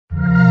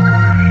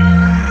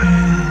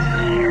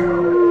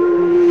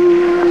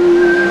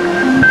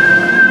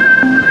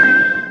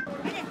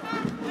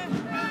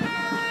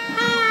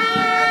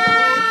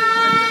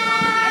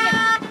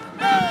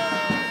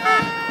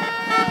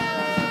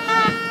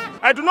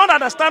don't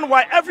understand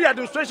why every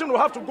administration will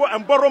have to go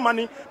and borrow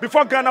money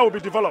before Ghana will be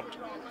developed.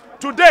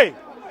 Today,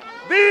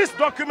 these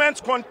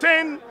documents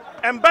contain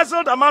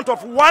embezzled amount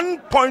of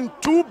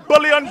 1.2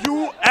 billion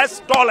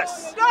US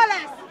dollars.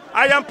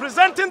 I am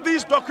presenting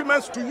these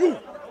documents to you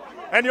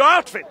and your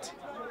outfit.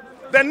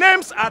 The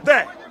names are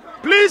there.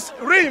 Please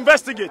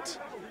reinvestigate,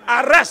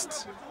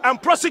 arrest,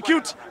 and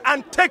prosecute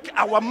and take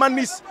our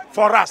monies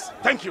for us.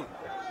 Thank you.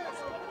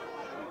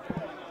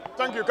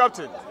 Thank you,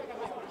 Captain.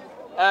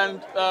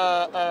 And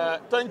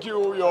thank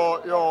you,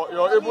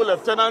 your able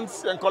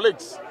lieutenants and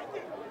colleagues.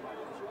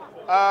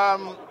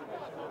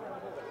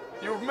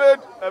 You've made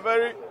a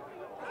very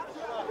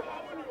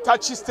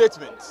touchy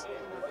statement.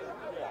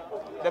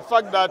 The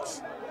fact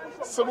that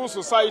civil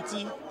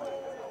society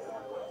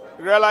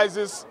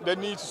realizes the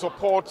need to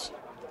support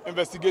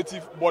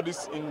investigative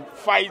bodies in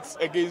fights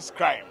against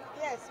crime.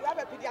 Yes, we have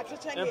a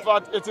pediatrician here. In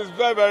fact, it is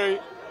very, very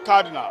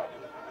cardinal.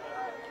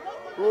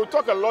 We will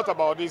talk a lot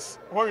about this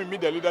when we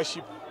meet the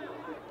leadership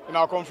in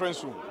our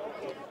conference room.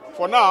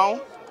 For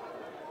now,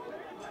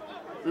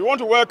 we want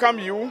to welcome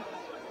you.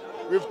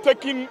 We've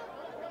taken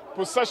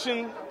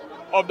possession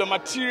of the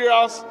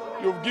materials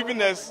you've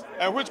given us,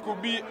 and which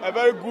could be a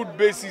very good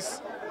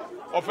basis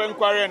of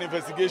inquiry and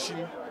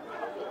investigation.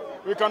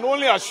 We can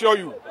only assure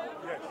you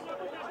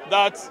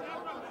that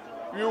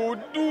we will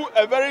do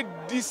a very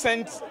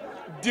decent,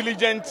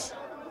 diligent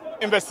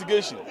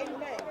investigation.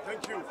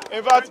 Thank you.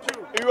 In fact,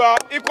 you are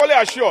equally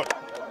assured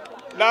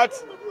that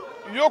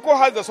EOCO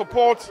has the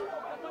support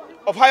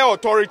of higher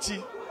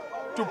authority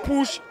to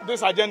push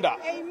this agenda.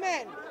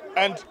 Amen.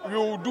 And we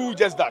will do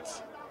just that.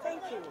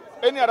 Thank you.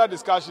 Any other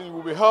discussion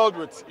will be held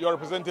with your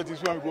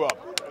representatives when we go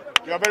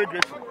up. We are very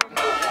grateful.